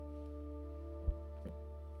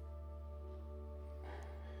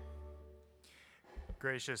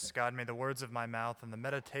Gracious God, may the words of my mouth and the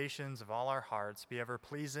meditations of all our hearts be ever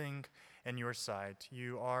pleasing in your sight.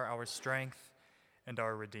 You are our strength and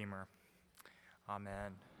our Redeemer.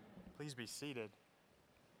 Amen. Please be seated.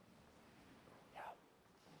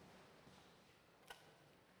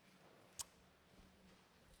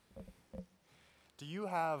 Do you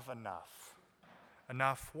have enough?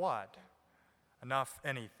 Enough what? Enough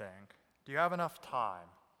anything? Do you have enough time?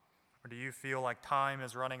 Or do you feel like time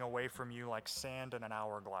is running away from you like sand in an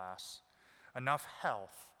hourglass? Enough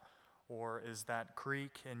health? Or is that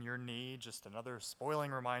creak in your knee just another spoiling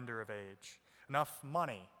reminder of age? Enough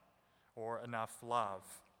money? Or enough love?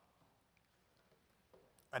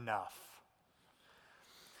 Enough.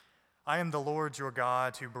 I am the Lord your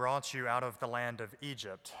God who brought you out of the land of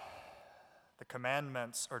Egypt. The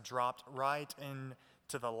commandments are dropped right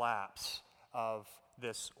into the laps of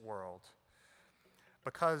this world.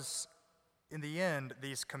 Because in the end,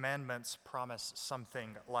 these commandments promise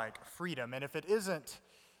something like freedom. And if it isn't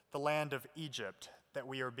the land of Egypt that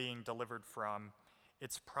we are being delivered from,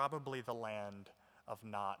 it's probably the land of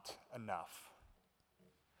not enough.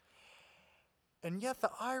 And yet the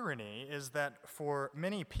irony is that for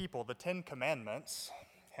many people, the Ten Commandments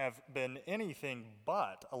have been anything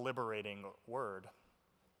but a liberating word.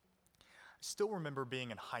 I still remember being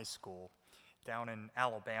in high school down in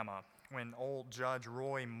Alabama when old Judge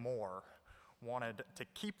Roy Moore wanted to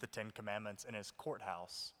keep the Ten Commandments in his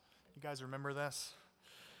courthouse. You guys remember this?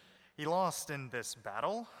 He lost in this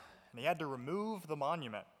battle, and he had to remove the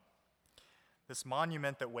monument. This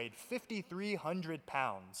monument that weighed 5,300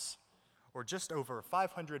 pounds, or just over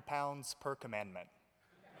 500 pounds per commandment.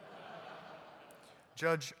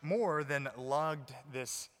 Judge Moore then lugged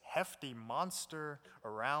this hefty monster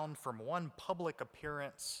around from one public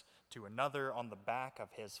appearance to another on the back of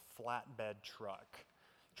his flatbed truck.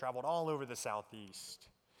 Traveled all over the Southeast.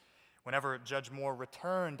 Whenever Judge Moore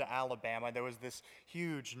returned to Alabama, there was this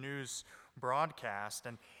huge news broadcast,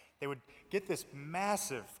 and they would get this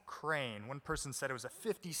massive crane. One person said it was a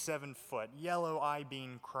 57-foot yellow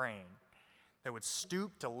I-beam crane that would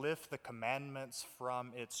stoop to lift the commandments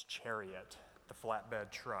from its chariot, the flatbed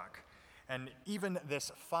truck. And even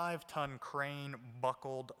this 5-ton crane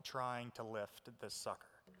buckled trying to lift this sucker.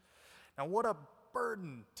 Now, what a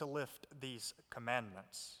burden to lift these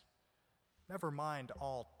commandments. Never mind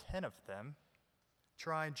all 10 of them.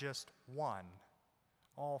 Try just one,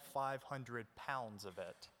 all 500 pounds of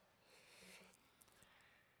it.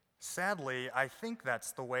 Sadly, I think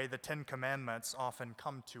that's the way the Ten Commandments often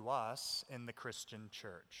come to us in the Christian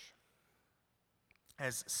church,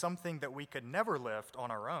 as something that we could never lift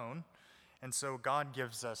on our own, and so God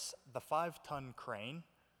gives us the 5-ton crane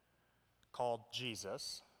called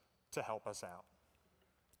Jesus to help us out.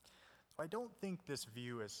 So I don't think this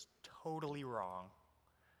view is totally wrong.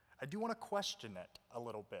 I do want to question it a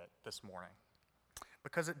little bit this morning,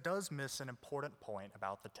 because it does miss an important point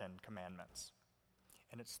about the Ten Commandments.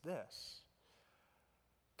 And it's this: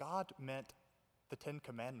 God meant the Ten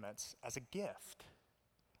Commandments as a gift.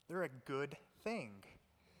 They're a good thing.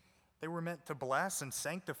 They were meant to bless and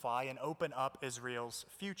sanctify and open up Israel's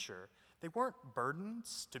future. They weren't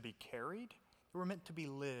burdens to be carried. They were meant to be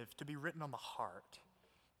lived, to be written on the heart,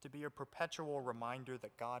 to be a perpetual reminder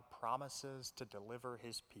that God promises to deliver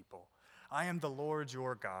his people. I am the Lord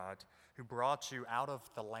your God who brought you out of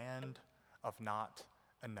the land of not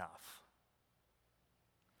enough.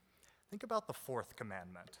 Think about the fourth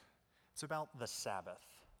commandment. It's about the Sabbath.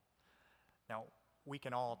 Now, we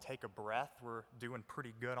can all take a breath. We're doing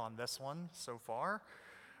pretty good on this one so far.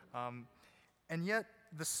 And yet,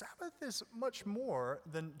 the Sabbath is much more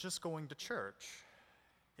than just going to church.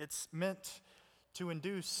 It's meant to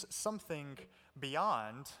induce something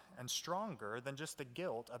beyond and stronger than just the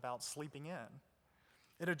guilt about sleeping in.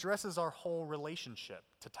 It addresses our whole relationship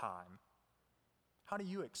to time. How do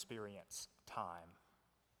you experience time?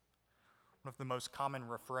 One of the most common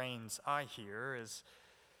refrains I hear is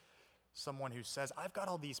someone who says, "I've got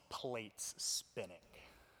all these plates spinning."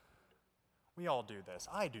 We all do this.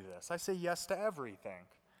 I do this. I say yes to everything.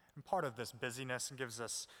 And part of this busyness gives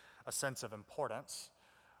us a sense of importance.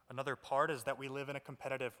 Another part is that we live in a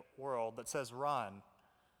competitive world that says run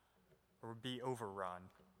or be overrun.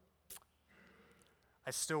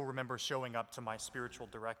 I still remember showing up to my spiritual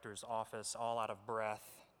director's office all out of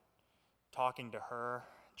breath, talking to her,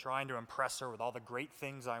 trying to impress her with all the great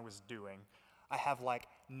things I was doing. "I have like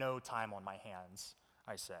no time on my hands,"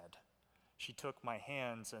 I said. She took my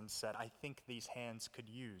hands and said, "I think these hands could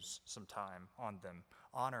use some time on them.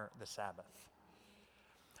 Honor the Sabbath."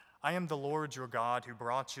 I am the Lord your God who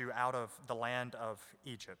brought you out of the land of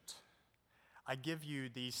Egypt. I give you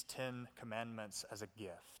these 10 commandments as a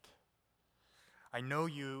gift. I know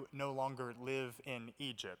you no longer live in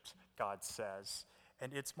Egypt, God says,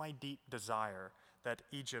 and it's my deep desire that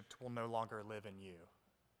Egypt will no longer live in you.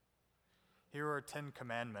 Here are 10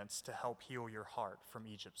 commandments to help heal your heart from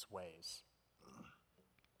Egypt's ways.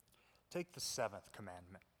 Take the 7th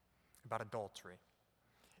commandment about adultery.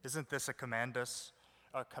 Isn't this a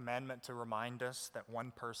commandment to remind us that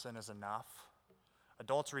one person is enough?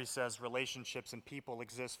 Adultery says relationships and people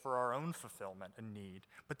exist for our own fulfillment and need.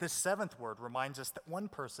 But this 7th word reminds us that one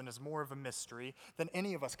person is more of a mystery than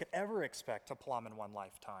any of us could ever expect to plumb in one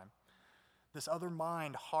lifetime. This other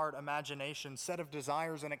mind, heart, imagination, set of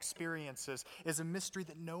desires and experiences is a mystery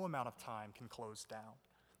that no amount of time can close down.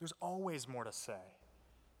 There's always more to say.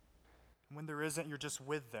 And when there isn't, you're just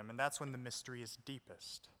with them, and that's when the mystery is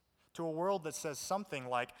deepest. To a world that says something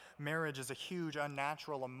like marriage is a huge,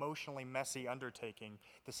 unnatural, emotionally messy undertaking,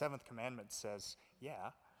 the 7th commandment says,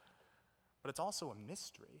 yeah, but it's also a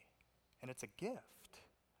mystery, and it's a gift,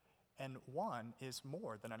 and one is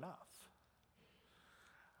more than enough.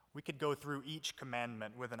 We could go through each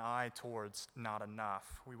commandment with an eye towards not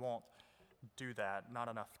enough. We won't do that, not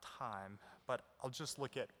enough time, but I'll just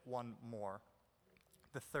look at one more.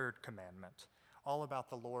 The 3rd commandment, all about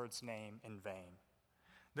the Lord's name in vain.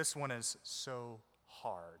 This one is so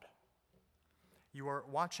hard. You are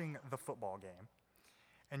watching the football game,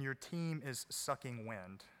 and your team is sucking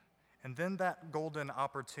wind, and then that golden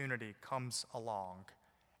opportunity comes along,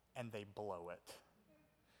 and they blow it.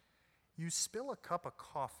 You spill a cup of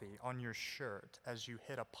coffee on your shirt as you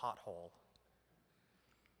hit a pothole,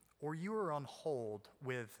 or you are on hold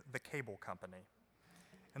with the cable company,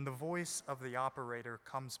 and the voice of the operator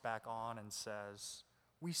comes back on and says,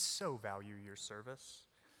 "We so value your service.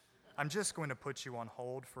 I'm just going to put you on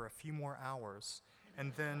hold for a few more hours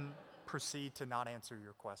and then proceed to not answer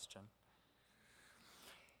your question."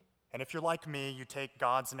 And if you're like me, you take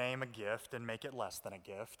God's name, a gift, and make it less than a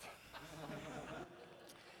gift.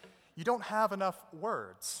 You don't have enough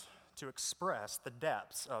words to express the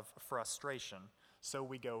depths of frustration, so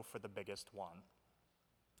we go for the biggest one.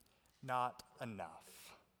 Not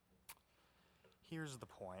enough. Here's the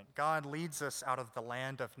point. God leads us out of the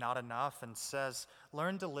land of not enough and says,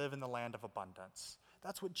 learn to live in the land of abundance.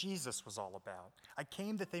 That's what Jesus was all about. I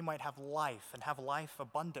came that they might have life and have life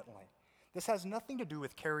abundantly. This has nothing to do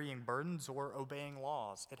with carrying burdens or obeying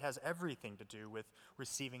laws. It has everything to do with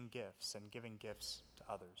receiving gifts and giving gifts to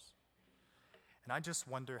others. And I just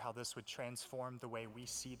wonder how this would transform the way we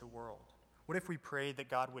see the world. What if we prayed that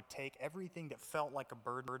God would take everything that felt like a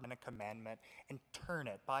burden and a commandment and turn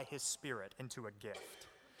it by his Spirit into a gift?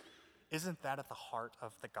 Isn't that at the heart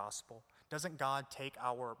of the gospel? Doesn't God take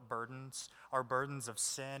our burdens of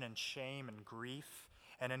sin and shame and grief,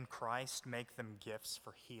 and in Christ make them gifts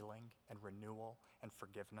for healing and renewal and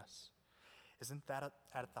forgiveness? Isn't that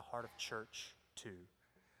at the heart of church too?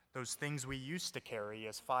 Those things we used to carry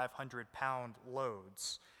as 500-pound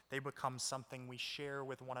loads, they become something we share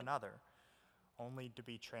with one another, only to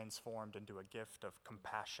be transformed into a gift of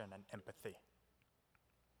compassion and empathy.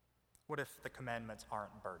 What if the commandments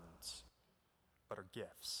aren't burdens, but are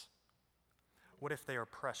gifts? What if they are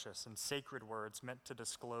precious and sacred words meant to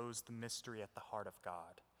disclose the mystery at the heart of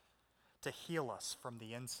God, to heal us from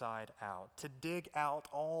the inside out, to dig out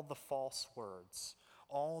all the false words,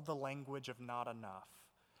 all the language of not enough,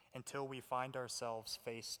 until we find ourselves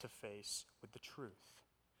face to face with the truth,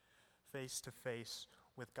 face to face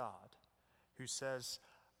with God, who says,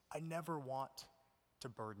 I never want to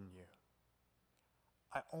burden you.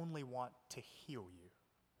 I only want to heal you,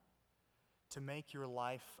 to make your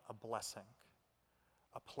life a blessing,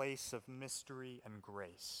 a place of mystery and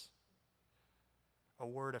grace, a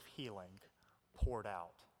word of healing poured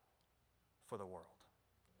out for the world.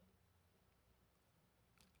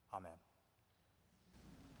 Amen.